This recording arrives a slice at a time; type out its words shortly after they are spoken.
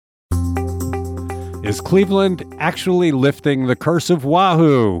Is Cleveland actually lifting the curse of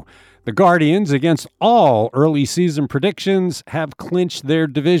Wahoo? The Guardians, against all early season predictions, have clinched their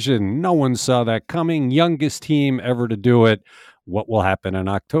division. No one saw that coming. Youngest team ever to do it. What will happen in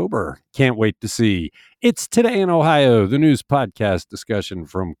October? Can't wait to see. It's Today in Ohio, the news podcast discussion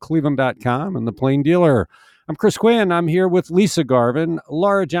from Cleveland.com and The Plain Dealer. I'm Chris Quinn. I'm here with Lisa Garvin,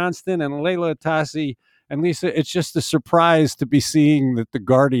 Laura Johnston, and Layla Tassi. And Lisa, it's just a surprise to be seeing that the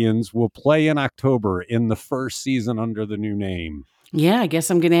Guardians will play in October in the first season under the new name. Yeah, I guess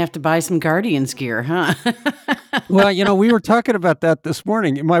I'm going to have to buy some Guardians gear, huh? Well, we were talking about that this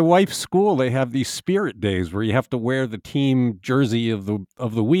morning. In my wife's school, they have these spirit days where you have to wear the team jersey of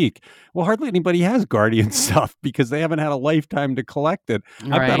the week. Well, hardly anybody has Guardian stuff because they haven't had a lifetime to collect it.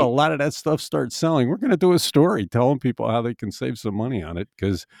 Right. I've got a lot of that stuff start selling. We're going to do a story telling people how they can save some money on it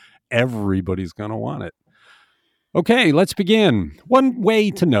because everybody's going to want it. Okay, let's begin. One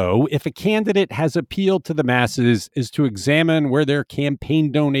way to know if a candidate has appealed to the masses is to examine where their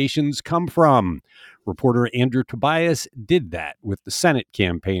campaign donations come from. Reporter Andrew Tobias did that with the Senate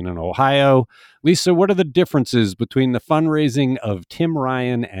campaign in Ohio. Lisa, what are the differences between the fundraising of Tim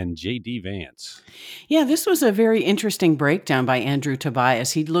Ryan and J.D. Vance? Yeah, this was a very interesting breakdown by Andrew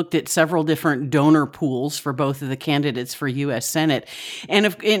Tobias. He looked at several different donor pools for both of the candidates for U.S. Senate.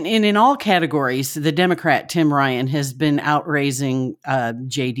 And in all categories, the Democrat Tim Ryan has been outraising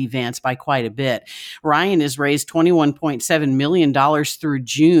J.D. Vance by quite a bit. Ryan has raised $21.7 million through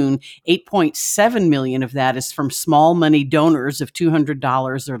June. $8.7 million of that is from small money donors of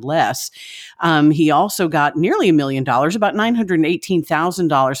 $200 or less. He also got nearly $1 million, about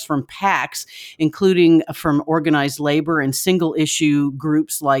 $918,000 from PACs, including from organized labor and single issue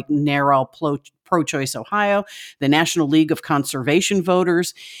groups like NARAL Pro-Choice Ohio, the National League of Conservation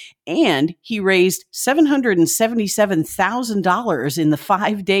Voters, and he raised $777,000 in the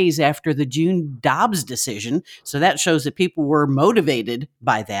 5 days after the June Dobbs decision. So that shows that people were motivated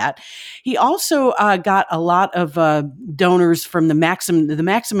by that. He also got a lot of donors from the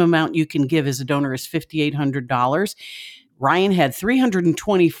maximum amount you can give as a donor is $5,800. Ryan had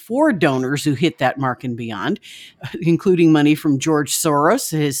 324 donors who hit that mark and beyond, including money from George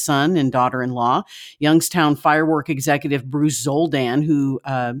Soros, his son and daughter-in-law, Youngstown firework executive Bruce Zoldan, who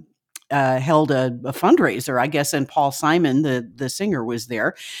held a fundraiser, I guess, and Paul Simon, the singer, was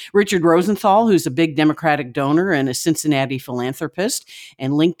there. Richard Rosenthal, who's a big Democratic donor and a Cincinnati philanthropist,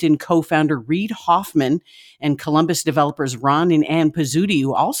 and LinkedIn co-founder Reid Hoffman, and Columbus developers Ron and Ann Pizzuti,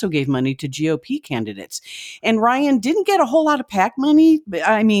 who also gave money to GOP candidates. And Ryan didn't get a whole lot of PAC money.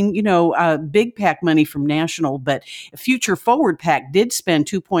 I mean, big PAC money from National, but Future Forward PAC did spend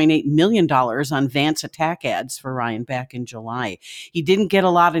 $2.8 million on Vance attack ads for Ryan back in July. He didn't get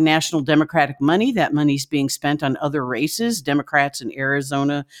a lot of National Democratic money. That money's being spent on other races, Democrats in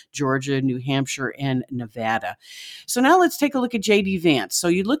Arizona, Georgia, New Hampshire, and Nevada. So now let's take a look at J.D. Vance. So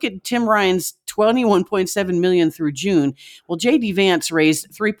you look at Tim Ryan's $21.7 million through June. Well, J.D. Vance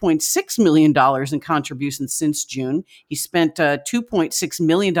raised $3.6 million in contributions since June. He spent $2.6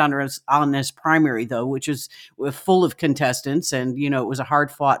 million on his primary, though, which is full of contestants, and it was a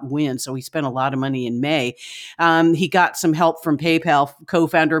hard-fought win. So he spent a lot of money in May. He got some help from PayPal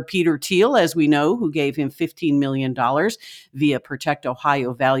co-founder Peter Thiel, as we know, who gave him $15 million via Protect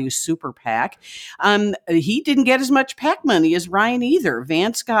Ohio Values Super PAC. He didn't get as much PAC money as Ryan either.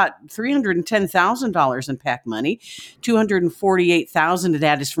 Vance got $310,000 in PAC money. $248,000 of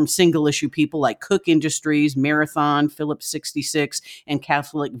that is from single issue people like Cook Industries, Marathon, Phillips 66, and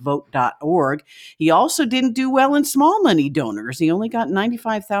CatholicVote.org. He also didn't do well in small money donors. He only got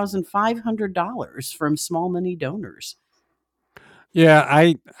 $95,500 from small money donors.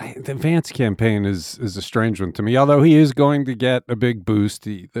 Yeah, the Vance campaign is a strange one to me, although he is going to get a big boost.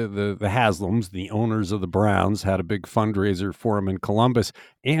 The Haslams, the owners of the Browns, had a big fundraiser for him in Columbus,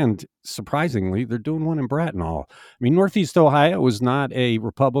 and surprisingly, they're doing one in Bracknell. I mean, Northeast Ohio is not a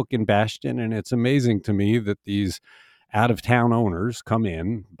Republican bastion, and it's amazing to me that these out-of-town owners come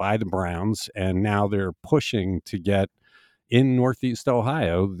in, buy the Browns, and now they're pushing to get in Northeast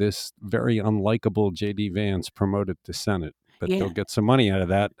Ohio this very unlikable J.D. Vance promoted to Senate. But they'll get some money out of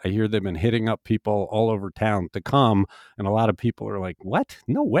that. I hear they've been hitting up people all over town to come, and a lot of people are like, what?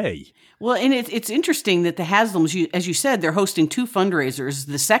 No way. Well, and it's interesting that the Haslams, as you said, they're hosting two fundraisers.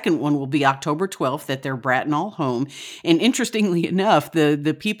 The second one will be October 12th at their Bracknell home. And interestingly enough,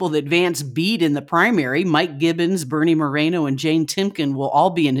 the people that Vance beat in the primary, Mike Gibbons, Bernie Moreno, and Jane Timken, will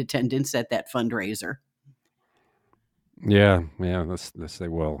all be in attendance at that fundraiser. Yeah, this they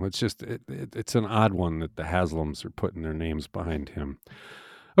will. It's just it's an odd one that the Haslams are putting their names behind him.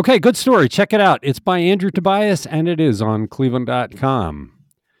 Okay, good story. Check it out. It's by Andrew Tobias, and it is on Cleveland.com.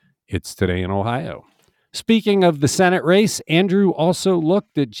 It's Today in Ohio. Speaking of the Senate race, Andrew also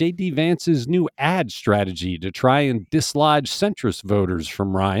looked at J.D. Vance's new ad strategy to try and dislodge centrist voters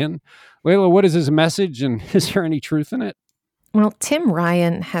from Ryan. Layla, what is his message, and is there any truth in it? Well, Tim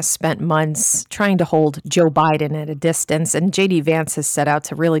Ryan has spent months trying to hold Joe Biden at a distance, and J.D. Vance has set out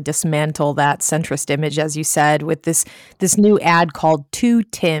to really dismantle that centrist image, as you said, with this new ad called Two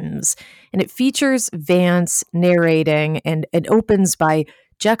Tims. And it features Vance narrating, and it opens by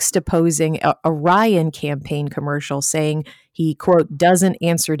juxtaposing a Ryan campaign commercial saying he, quote, doesn't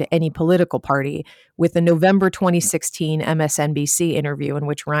answer to any political party, with a November 2016 MSNBC interview in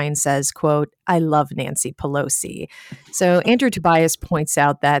which Ryan says, quote, I love Nancy Pelosi. So Andrew Tobias points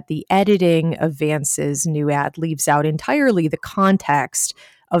out that the editing of Vance's new ad leaves out entirely the context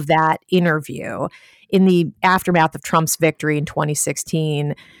of that interview. In the aftermath of Trump's victory in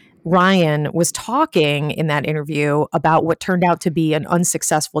 2016, Ryan was talking in that interview about what turned out to be an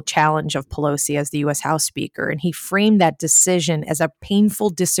unsuccessful challenge of Pelosi as the U.S. House Speaker. And he framed that decision as a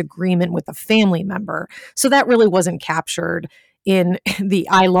painful disagreement with a family member. So that really wasn't captured in the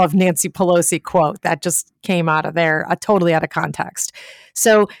I love Nancy Pelosi quote. That just came out of there, totally out of context.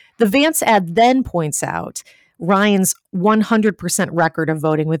 So the Vance ad then points out Ryan's 100% record of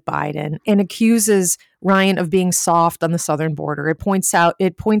voting with Biden and accuses Ryan of being soft on the southern border. It points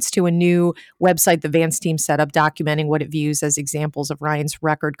to a new website the Vance team set up documenting what it views as examples of Ryan's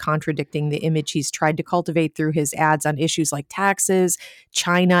record contradicting the image he's tried to cultivate through his ads on issues like taxes,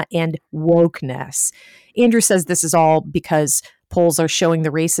 China, and wokeness. Andrew says this is all because polls are showing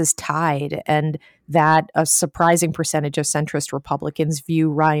the race is tied and that a surprising percentage of centrist Republicans view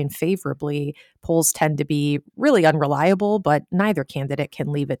Ryan favorably. Polls tend to be really unreliable, but neither candidate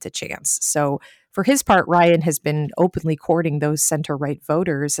can leave it to chance. So for his part, Ryan has been openly courting those center-right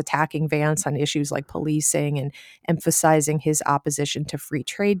voters, attacking Vance on issues like policing and emphasizing his opposition to free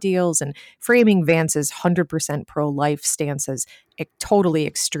trade deals and framing Vance's 100% pro-life stance as totally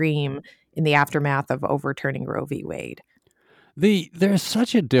extreme in the aftermath of overturning Roe v. Wade. There's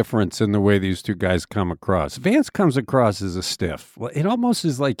such a difference in the way these two guys come across. Vance comes across as a stiff. It almost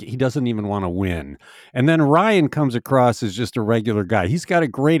is like he doesn't even want to win. And then Ryan comes across as just a regular guy. He's got a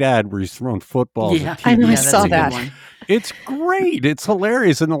great ad where he's throwing footballs. Yeah, I know, I that's saw a good that. one. It's great. It's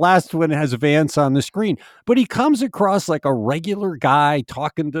hilarious. And the last one has Vance on the screen. But he comes across like a regular guy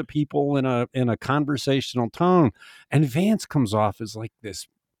talking to people in a conversational tone. And Vance comes off as like this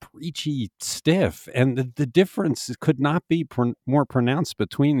preachy stiff, and the difference could not be more pronounced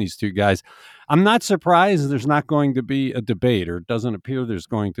between these two guys. I'm not surprised there's not going to be a debate, or it doesn't appear there's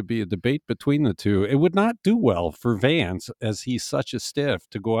going to be a debate between the two. It would not do well for Vance, as he's such a stiff,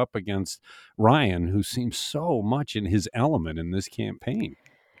 to go up against Ryan, who seems so much in his element in this campaign.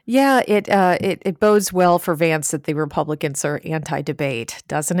 Yeah, it bodes well for Vance that the Republicans are anti-debate,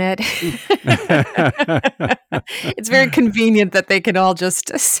 doesn't it? It's very convenient that they can all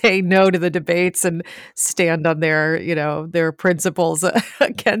just say no to the debates and stand on their principles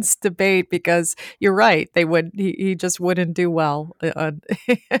against debate, because you're right, he just wouldn't do well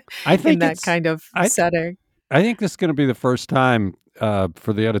I think in that kind of setting. I think this is going to be the first time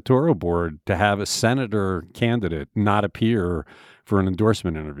for the editorial board to have a senator candidate not appear for an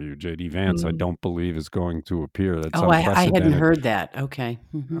endorsement interview. J.D. Vance, I don't believe, is going to appear. That's unprecedented. I hadn't heard that. Okay.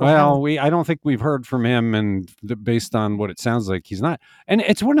 Mm-hmm. Well, I don't think we've heard from him, and based on what it sounds like, he's not. And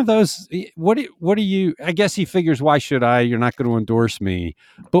it's one of those. What do you? I guess he figures, why should I? You're not going to endorse me,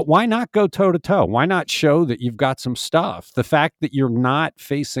 but why not go toe to toe? Why not show that you've got some stuff? The fact that you're not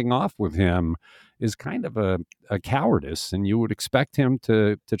facing off with him is kind of a cowardice, and you would expect him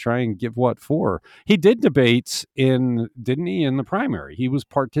to try and give what for. He did debates didn't he, in the primary? He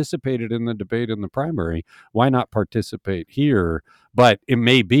participated in the debate in the primary. Why not participate here? But it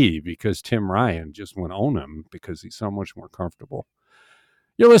may be because Tim Ryan just went on him because he's so much more comfortable.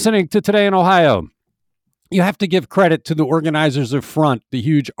 You're listening to Today in Ohio. You have to give credit to the organizers of Front, the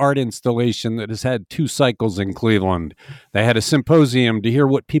huge art installation that has had 2 cycles in Cleveland. They had a symposium to hear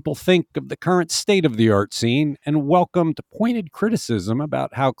what people think of the current state of the art scene and welcomed pointed criticism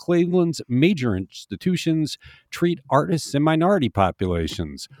about how Cleveland's major institutions treat artists and minority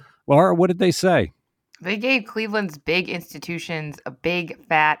populations. Laura, what did they say? They gave Cleveland's big institutions a big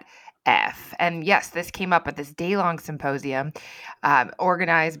fat F. And yes, this came up at this day-long symposium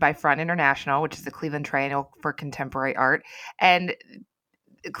organized by Front International, which is the Cleveland Triennial for Contemporary Art. And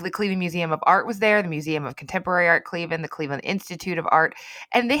the Cleveland Museum of Art was there, the Museum of Contemporary Art Cleveland, the Cleveland Institute of Art.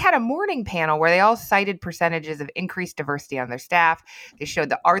 And they had a morning panel where they all cited percentages of increased diversity on their staff. They showed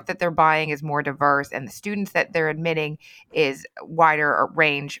the art that they're buying is more diverse and the students that they're admitting is wider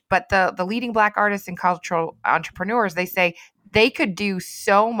range. But the leading Black artists and cultural entrepreneurs, they say they could do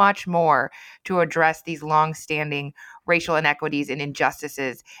so much more to address these longstanding racial inequities and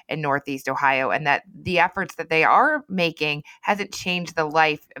injustices in Northeast Ohio, and that the efforts that they are making hasn't changed the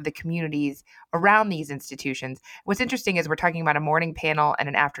life of the communities around these institutions. What's interesting is we're talking about a morning panel and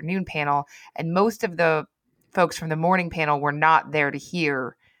an afternoon panel, and most of the folks from the morning panel were not there to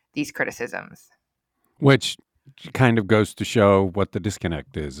hear these criticisms. Which kind of goes to show what the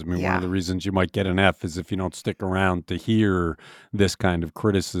disconnect is. I mean, one of Yeah. the reasons you might get an F is if you don't stick around to hear this kind of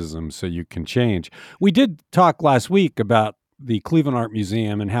criticism so you can change. We did talk last week about the Cleveland Art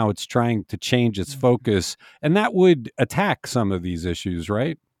Museum and how it's trying to change its focus, and that would attack some of these issues,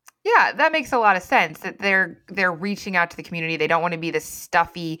 right? Yeah, that makes a lot of sense that they're reaching out to the community. They don't want to be this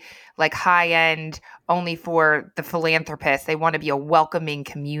stuffy, like high end only for the philanthropists. They want to be a welcoming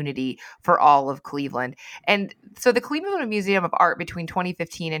community for all of Cleveland. And so the Cleveland Museum of Art between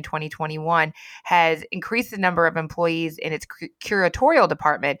 2015 and 2021 has increased the number of employees in its curatorial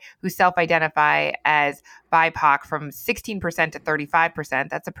department who self-identify as BIPOC from 16% to 35%.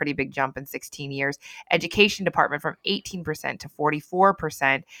 That's a pretty big jump in 16 years. Education department from 18% to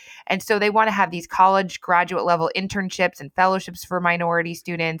 44%. And so they want to have these college graduate level internships and fellowships for minority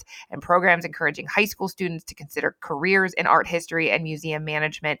students and programs encouraging high school students to consider careers in art history and museum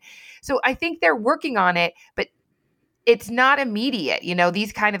management. So I think they're working on it, but it's not immediate. You know,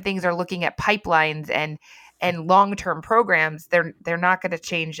 these kind of things are looking at pipelines and long-term programs. They're not going to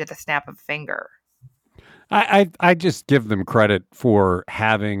change at the snap of a finger. I just give them credit for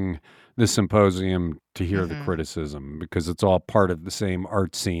having the symposium to hear the criticism, because it's all part of the same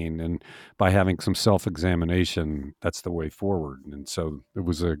art scene. And by having some self-examination, that's the way forward. And so it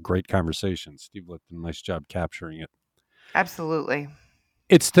was a great conversation. Steve Lipton, nice job capturing it. Absolutely.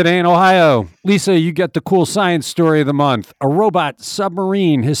 It's Today in Ohio. Lisa, you get the cool science story of the month. A robot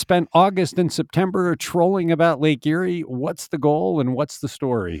submarine has spent August and September trolling about Lake Erie. What's the goal and what's the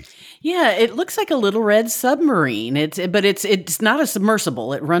story? Yeah, it looks like a little red submarine. It's not a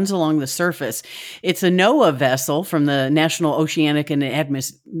submersible. It runs along the surface. It's a NOAA vessel from the National Oceanic and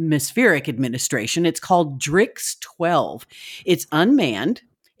Atmospheric Administration. It's called DRIX 12. It's unmanned.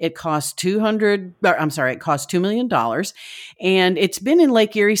 It cost $2 million, and it's been in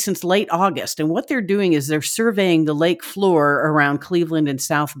Lake Erie since late August. And what they're doing is they're surveying the lake floor around Cleveland and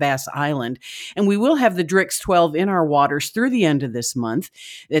South Bass Island. And we will have the DRIX 12 in our waters through the end of this month.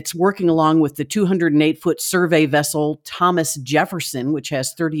 It's working along with the 208-foot survey vessel Thomas Jefferson, which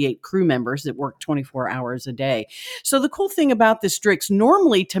has 38 crew members that work 24 hours a day. So the cool thing about this DRIX,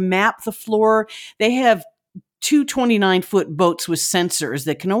 normally to map the floor, they have two 29-foot boats with sensors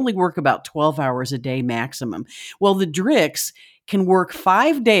that can only work about 12 hours a day maximum. Well, the DRIX can work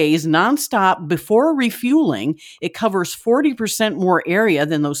 5 days nonstop before refueling. It covers 40% more area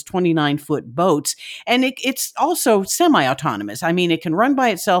than those 29-foot boats. And it's also semi-autonomous. I mean, it can run by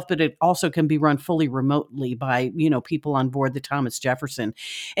itself, but it also can be run fully remotely by, people on board the Thomas Jefferson.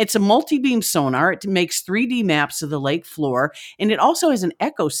 It's a multi-beam sonar. It makes 3D maps of the lake floor. And it also has an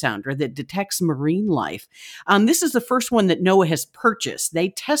echo sounder that detects marine life. This is the first one that NOAA has purchased. They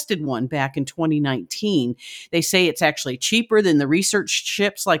tested one back in 2019. They say it's actually cheaper than the research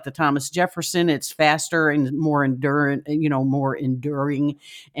ships like the Thomas Jefferson. It's faster and more enduring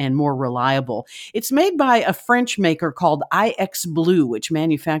and more reliable. It's made by a French maker called IX Blue, which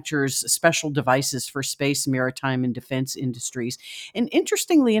manufactures special devices for space, maritime, and defense industries. And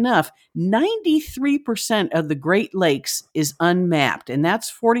interestingly enough, 93% of the Great Lakes is unmapped, and that's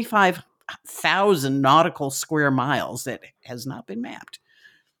 45,000 nautical square miles that has not been mapped.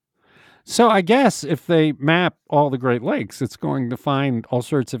 So I guess if they map all the Great Lakes, it's going to find all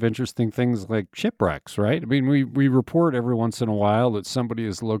sorts of interesting things like shipwrecks, right? I mean, we report every once in a while that somebody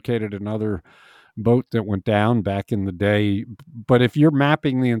has located another boat that went down back in the day. But if you're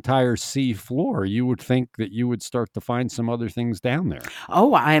mapping the entire sea floor, you would think that you would start to find some other things down there.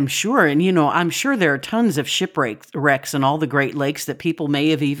 Oh, I am sure. And, I'm sure there are tons of shipwrecks in all the Great Lakes that people may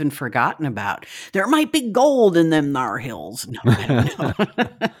have even forgotten about. There might be gold in them thar hills. No, I don't know.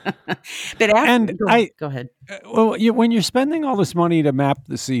 But go ahead. Well, when you're spending all this money to map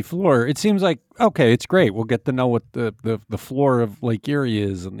the sea floor, it seems like, okay, it's great. We'll get to know what the floor of Lake Erie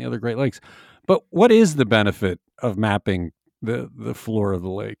is and the other Great Lakes. But what is the benefit of mapping the floor of the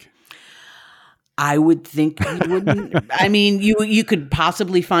lake? I would think you wouldn't. I mean, you could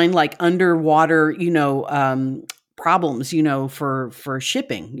possibly find like underwater, problems, for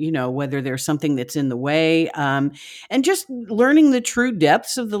shipping, whether there's something that's in the way, and just learning the true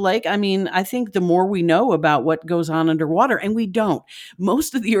depths of the lake. I mean, I think the more we know about what goes on underwater, and we don't,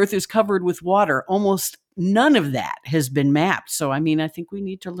 most of the earth is covered with water. Almost none of that has been mapped. So, I mean, I think we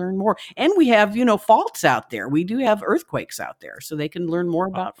need to learn more. And we have, faults out there. We do have earthquakes out there, so they can learn more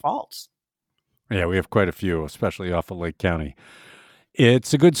about faults. Yeah, we have quite a few, especially off of Lake County.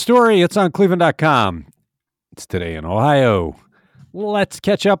 It's a good story. It's on Cleveland.com. It's Today in Ohio. Let's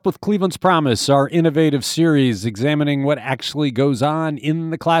catch up with Cleveland's Promise, our innovative series examining what actually goes on in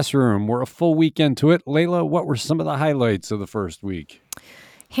the classroom. We're a full week into it. Layla, what were some of the highlights of the first week?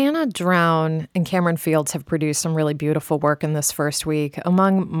 Hannah Drown and Cameron Fields have produced some really beautiful work in this first week.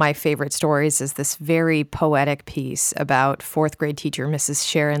 Among my favorite stories is this very poetic piece about fourth grade teacher Mrs.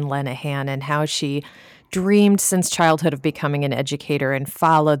 Sharon Lenahan and how she dreamed since childhood of becoming an educator and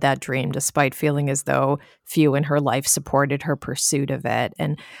followed that dream despite feeling as though few in her life supported her pursuit of it.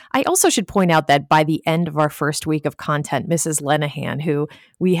 And I also should point out that by the end of our first week of content, Mrs. Lenahan, who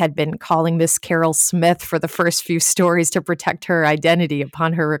we had been calling Miss Carol Smith for the first few stories to protect her identity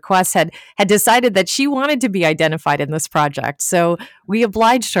upon her request, had decided that she wanted to be identified in this project. So we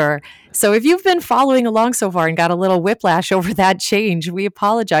obliged her. So if you've been following along so far and got a little whiplash over that change, we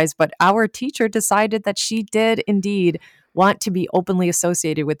apologize. But our teacher decided that she did indeed want to be openly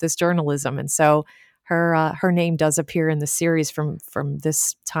associated with this journalism. And so her name does appear in the series from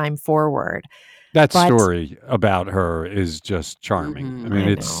this time forward. That story about her is just charming. I mean,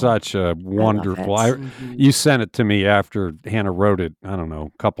 it's such a wonderful. You sent it to me after Hannah wrote it, I don't know,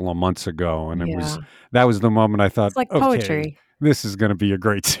 a couple of months ago, and that was the moment I thought, it's like poetry. Okay, this is going to be a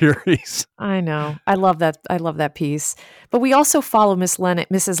great series. I know. I love that piece. But we also follow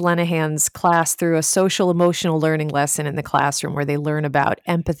Mrs. Lenahan's class through a social emotional learning lesson in the classroom where they learn about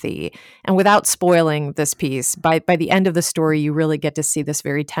empathy. And without spoiling this piece, by the end of the story, you really get to see this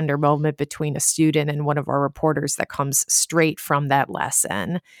very tender moment between a student and one of our reporters that comes straight from that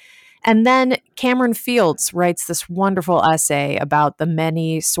lesson. And then Cameron Fields writes this wonderful essay about the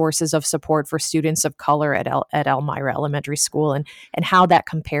many sources of support for students of color at Elmira Elementary School and how that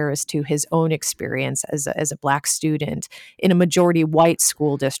compares to his own experience as a Black student in a majority white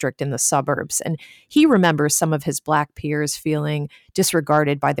school district in the suburbs. And he remembers some of his Black peers feeling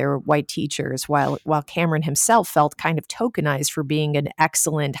disregarded by their white teachers, while Cameron himself felt kind of tokenized for being an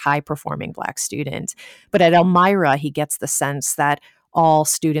excellent, high-performing Black student. But at Elmira, he gets the sense that all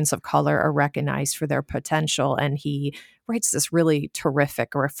students of color are recognized for their potential. And he writes this really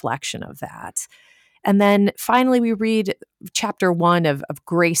terrific reflection of that. And then finally, we read chapter 1 of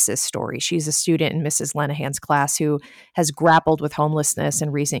Grace's story. She's a student in Mrs. Lenahan's class who has grappled with homelessness in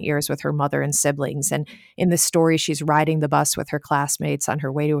recent years with her mother and siblings. And in this story, she's riding the bus with her classmates on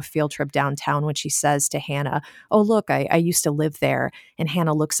her way to a field trip downtown when she says to Hannah, "Oh, look, I used to live there." And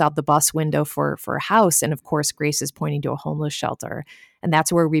Hannah looks out the bus window for a house. And of course, Grace is pointing to a homeless shelter. And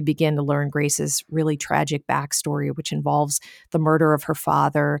that's where we begin to learn Grace's really tragic backstory, which involves the murder of her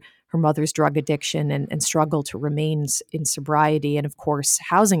father, her mother's drug addiction and struggle to remain in sobriety, and of course,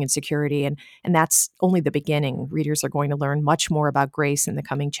 housing insecurity. And that's only the beginning. Readers are going to learn much more about Grace in the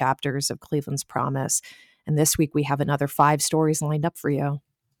coming chapters of Cleveland's Promise. And this week, we have another 5 stories lined up for you.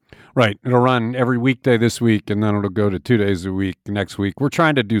 Right. It'll run every weekday this week, and then it'll go to 2 days a week next week. We're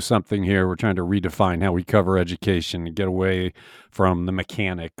trying to do something here. We're trying to redefine how we cover education and get away from the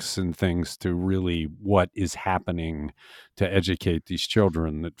mechanics and things to really what is happening to educate these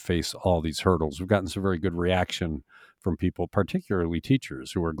children that face all these hurdles. We've gotten some very good reaction from people, particularly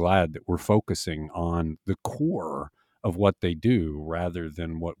teachers, who are glad that we're focusing on the core of what they do rather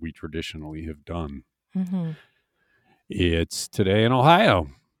than what we traditionally have done. Mm-hmm. It's Today in Ohio.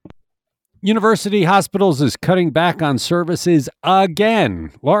 University Hospitals is cutting back on services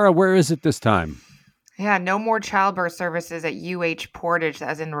again. Laura, where is it this time? Yeah, no more childbirth services at UH Portage,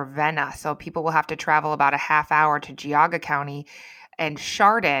 as in Ravenna. So people will have to travel about a half hour to Geauga County and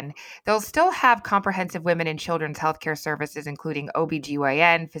Chardon. They'll still have comprehensive women and children's healthcare services, including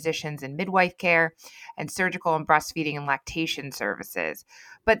OBGYN, physicians and midwife care, and surgical and breastfeeding and lactation services.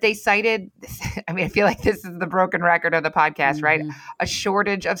 But they cited, I feel like this is the broken record of the podcast, right? A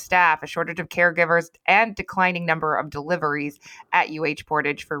shortage of staff, a shortage of caregivers, and declining number of deliveries at UH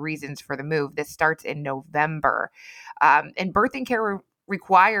Portage for reasons for the move. This starts in November. And birthing care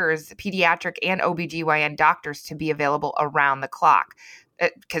requires pediatric and OBGYN doctors to be available around the clock.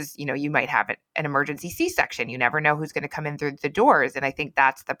 Because, you might have an emergency C-section. You never know who's going to come in through the doors. And I think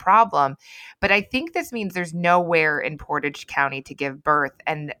that's the problem. But I think this means there's nowhere in Portage County to give birth.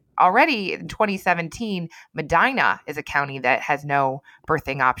 And already in 2017, Medina is a county that has no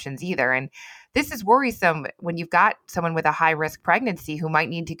birthing options either. And this is worrisome when you've got someone with a high-risk pregnancy who might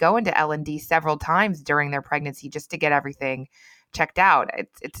need to go into L&D several times during their pregnancy just to get everything checked out.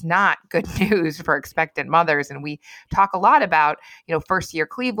 It's not good news for expectant mothers. And we talk a lot about, first year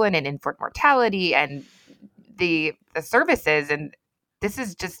Cleveland and infant mortality and the services, and this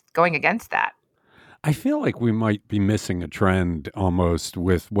is just going against that. I feel like we might be missing a trend almost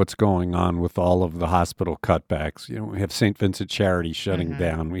with what's going on with all of the hospital cutbacks. We have St. Vincent Charity shutting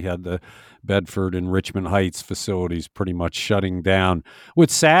down. We had the Bedford and Richmond Heights facilities pretty much shutting down.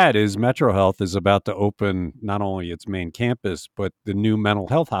 What's sad is Metro Health is about to open not only its main campus, but the new mental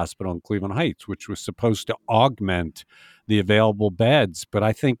health hospital in Cleveland Heights, which was supposed to augment the available beds. But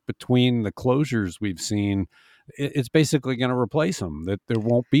I think between the closures we've seen, it's basically going to replace them, that there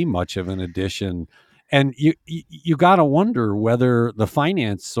won't be much of an addition. And you got to wonder whether the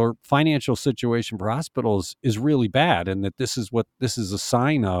financial situation for hospitals is really bad, and that this is what this is a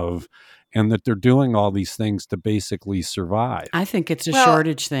sign of, and that they're doing all these things to basically survive. I think it's a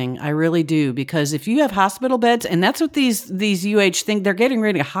shortage thing. I really do, because if you have hospital beds, and that's what these UH think, they're getting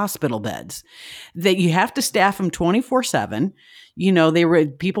rid of hospital beds, that you have to staff them 24/7.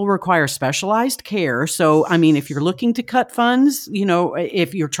 People require specialized care. So, I mean, if you're looking to cut funds,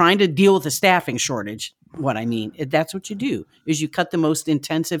 if you're trying to deal with a staffing shortage, that's what you do, is you cut the most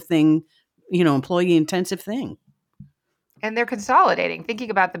intensive thing, employee intensive thing. And they're consolidating. Thinking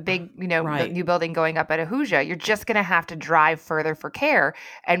about the big, the new building going up at Ahuja, you're just going to have to drive further for care.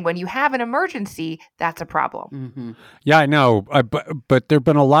 And when you have an emergency, that's a problem. Mm-hmm. Yeah, I know. But there've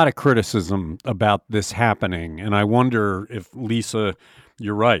been a lot of criticism about this happening. And I wonder if, Lisa,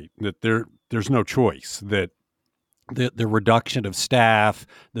 you're right, that there's no choice, that the reduction of staff,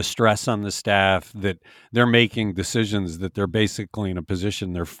 the stress on the staff, that they're making decisions that they're basically in a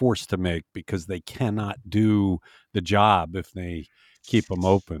position they're forced to make because they cannot do the job if they keep them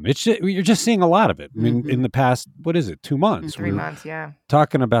open. You're just seeing a lot of it. I mean, in the past, 2 months? 3 months, yeah.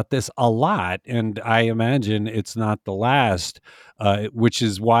 Talking about this a lot, and I imagine it's not the last, which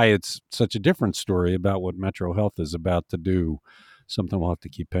is why it's such a different story about what Metro Health is about to do, something we'll have to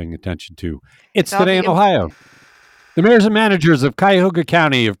keep paying attention to. It's Today in Ohio. The mayors and managers of Cuyahoga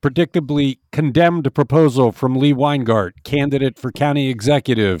County have predictably condemned a proposal from Lee Weingart, candidate for county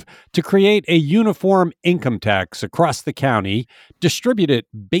executive, to create a uniform income tax across the county, distribute it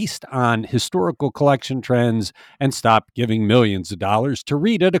based on historical collection trends, and stop giving millions of dollars to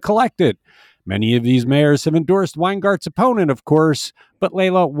Rita to collect it. Many of these mayors have endorsed Weingart's opponent, of course. But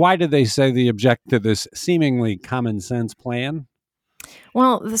Layla, why do they say they object to this seemingly common sense plan?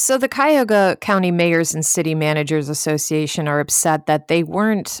 Well, so the Cuyahoga County Mayors and City Managers Association are upset that they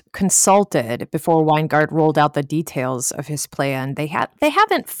weren't consulted before Weingart rolled out the details of his plan. They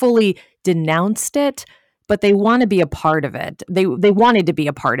haven't fully denounced it, but they want to be a part of it. They wanted to be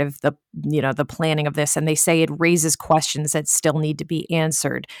a part of the planning of this, and they say it raises questions that still need to be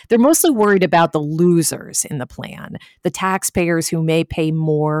answered. They're mostly worried about the losers in the plan, the taxpayers who may pay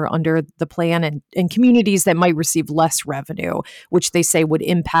more under the plan, and communities that might receive less revenue, which they say would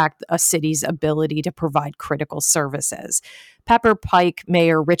impact a city's ability to provide critical services. Pepper Pike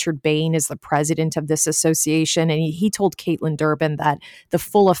Mayor Richard Bain is the president of this association, and he told Caitlin Durbin that the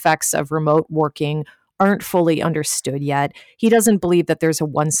full effects of remote working aren't fully understood yet. He doesn't believe that there's a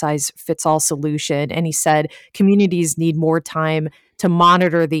one-size-fits-all solution, and he said communities need more time to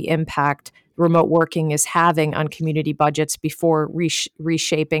monitor the impact remote working is having on community budgets before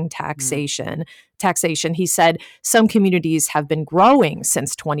reshaping taxation. He said some communities have been growing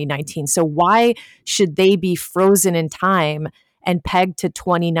since 2019, so why should they be frozen in time and pegged to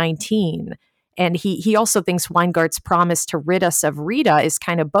 2019? And he also thinks Weingart's promise to rid us of Rita is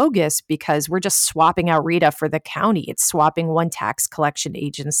kind of bogus because we're just swapping out Rita for the county. It's swapping one tax collection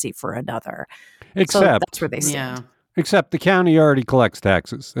agency for another. So that's where they stand. Yeah. Except the county already collects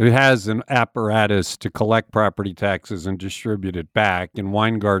taxes. It has an apparatus to collect property taxes and distribute it back. And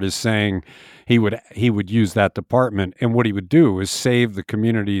Weingart is saying he would use that department, and what he would do is save the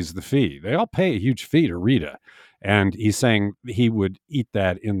communities the fee. They all pay a huge fee to Rita. And he's saying he would eat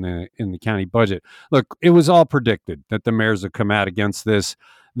that in the county budget. Look, it was all predicted that the mayors would come out against this.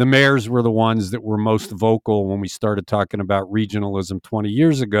 The mayors were the ones that were most vocal when we started talking about regionalism 20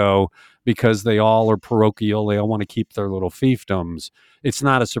 years ago, because they all are parochial. They all want to keep their little fiefdoms. It's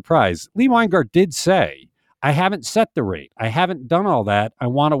not a surprise. Lee Weingart did say, I haven't set the rate. I haven't done all that. I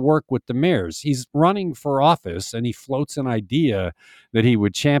want to work with the mayors. He's running for office, and he floats an idea that he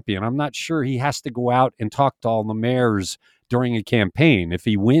would champion. I'm not sure he has to go out and talk to all the mayors during a campaign. If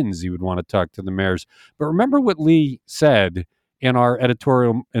he wins, he would want to talk to the mayors. But remember what Lee said in our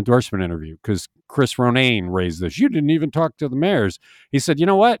editorial endorsement interview, because Chris Ronayne raised this. You didn't even talk to the mayors. He said, you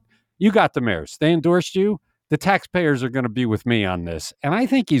know what? You got the mayors. They endorsed you. The taxpayers are going to be with me on this. And I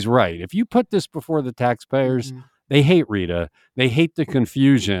think he's right. If you put this before the taxpayers, they hate Rita. They hate the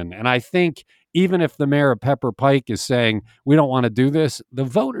confusion. And I think even if the mayor of Pepper Pike is saying, we don't want to do this, the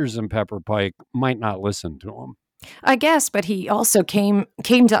voters in Pepper Pike might not listen to him. I guess, but he also came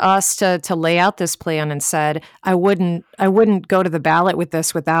to us to lay out this plan and said, I wouldn't go to the ballot with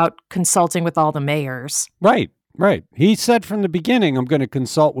this without consulting with all the mayors. Right. He said from the beginning, I'm going to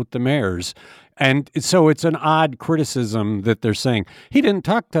consult with the mayors. And so it's an odd criticism that they're saying he didn't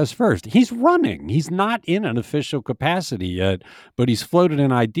talk to us first. He's running. He's not in an official capacity yet, but he's floated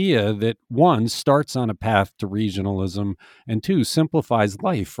an idea that, one, starts on a path to regionalism, and two, simplifies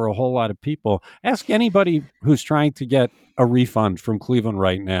life for a whole lot of people. Ask anybody who's trying to get a refund from Cleveland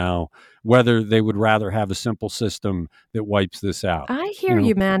right now whether they would rather have a simple system that wipes this out. I hear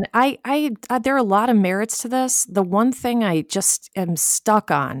you, man. I there are a lot of merits to this. The one thing I just am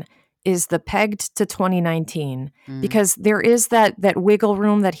stuck on is the pegged to 2019, because there is that wiggle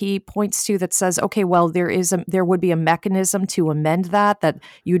room that he points to that says, okay, well, there would be a mechanism to amend that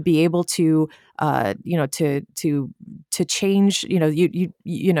you'd be able to, to change,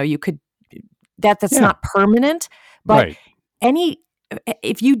 you could, that's not permanent, but right.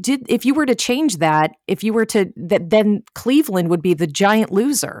 If you were to change that, then Cleveland would be the giant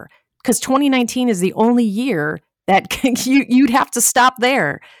loser, because 2019 is the only year that you'd have to stop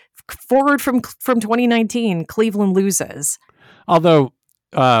there. Forward from 2019, Cleveland loses. Although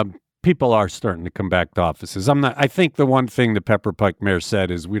people are starting to come back to offices. I think the one thing the Pepper Pike mayor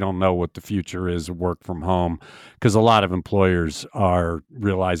said is we don't know what the future is of work from home, because a lot of employers are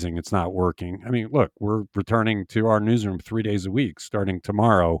realizing it's not working. I mean, look, we're returning to our newsroom 3 days a week starting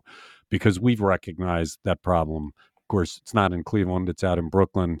tomorrow because we've recognized that problem. Of course, it's not in Cleveland, it's out in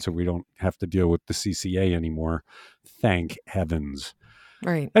Brooklyn, so we don't have to deal with the CCA anymore. Thank heavens.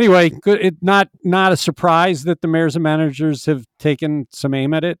 Right. Anyway, not a surprise that the mayors and managers have taken some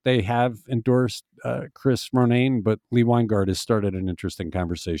aim at it. They have endorsed Chris Ronayne, but Lee Weingart has started an interesting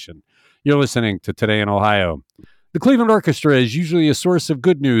conversation. You're listening to Today in Ohio. The Cleveland Orchestra is usually a source of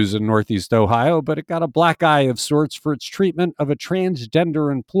good news in Northeast Ohio, but it got a black eye of sorts for its treatment of a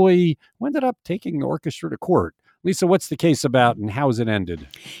transgender employee who ended up taking the orchestra to court. Lisa, what's the case about and how has it ended?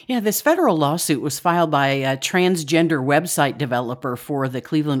 Yeah, this federal lawsuit was filed by a transgender website developer for the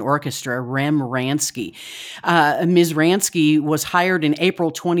Cleveland Orchestra, Rem Ransky. Ms. Ransky was hired in April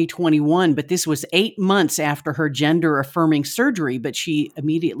 2021, but this was 8 months after her gender-affirming surgery, but she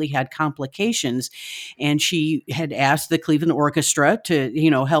immediately had complications, and she had asked the Cleveland Orchestra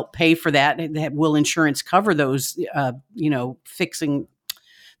to, help pay for that. Will insurance cover those, fixing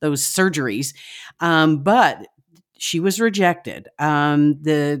those surgeries? But she was rejected.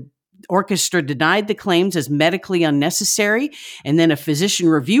 The orchestra denied the claims as medically unnecessary, and then a physician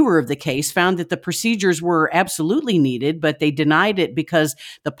reviewer of the case found that the procedures were absolutely needed, but they denied it because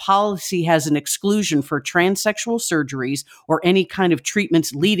the policy has an exclusion for transsexual surgeries or any kind of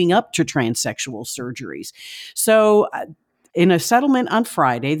treatments leading up to transsexual surgeries. So in a settlement on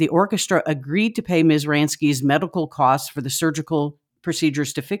Friday, the orchestra agreed to pay Ms. Ransky's medical costs for the surgical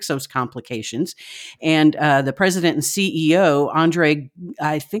procedures to fix those complications. And the president and CEO,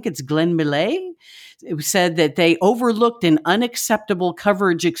 I think it's Glenn Millet, said that they overlooked an unacceptable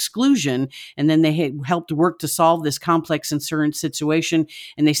coverage exclusion, and then they had helped work to solve this complex insurance situation.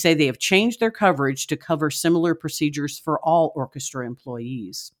 And they say they have changed their coverage to cover similar procedures for all orchestra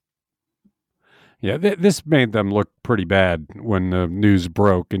employees. Yeah, this made them look pretty bad when the news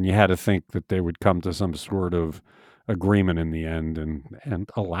broke, and you had to think that they would come to some sort of agreement in the end, and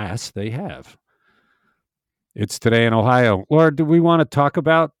alas, they have. It's Today in Ohio. Laura, do we want to talk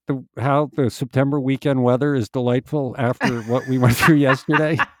about how the September weekend weather is delightful after what we went through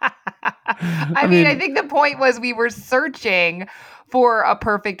yesterday? I mean, I think the point was we were searching for a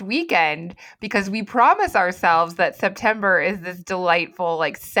perfect weekend because we promise ourselves that September is this delightful,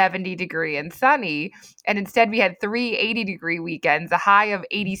 70-degree and sunny. And instead we had 3 80-degree weekends, a high of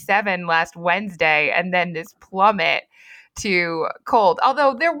 87 last Wednesday, and then this plummet to cold.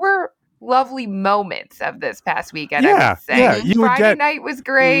 Although there were lovely moments of this past weekend, I would say. Yeah, Friday night was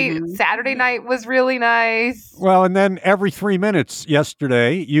great. Mm-hmm. Saturday night was really nice. Well, and then every 3 minutes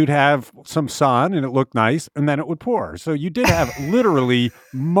yesterday, you'd have some sun and it looked nice, and then it would pour. So you did have literally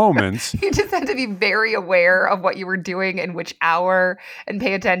moments. You just had to be very aware of what you were doing in which hour and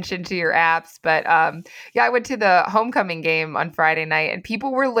pay attention to your apps. But I went to the homecoming game on Friday night, and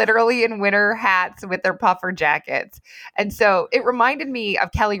people were literally in winter hats with their puffer jackets. And so it reminded me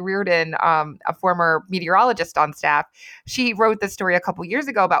of Kelly Reardon, a former meteorologist on staff. She wrote this story a couple years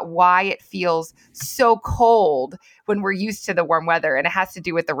ago about why it feels so cold when we're used to the warm weather. And it has to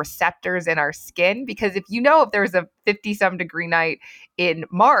do with the receptors in our skin. Because if there's a 50-some degree night in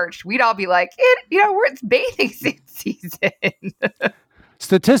March, we'd all be like, it's bathing season.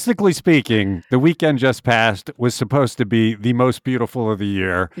 Statistically speaking, the weekend just passed was supposed to be the most beautiful of the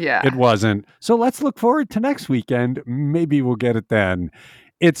year. Yeah. It wasn't. So let's look forward to next weekend. Maybe we'll get it then.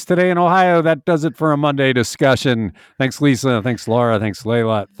 It's Today in Ohio. That does it for a Monday discussion. Thanks, Lisa. Thanks, Laura. Thanks,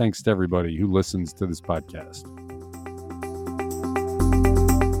 Layla. Thanks to everybody who listens to this podcast.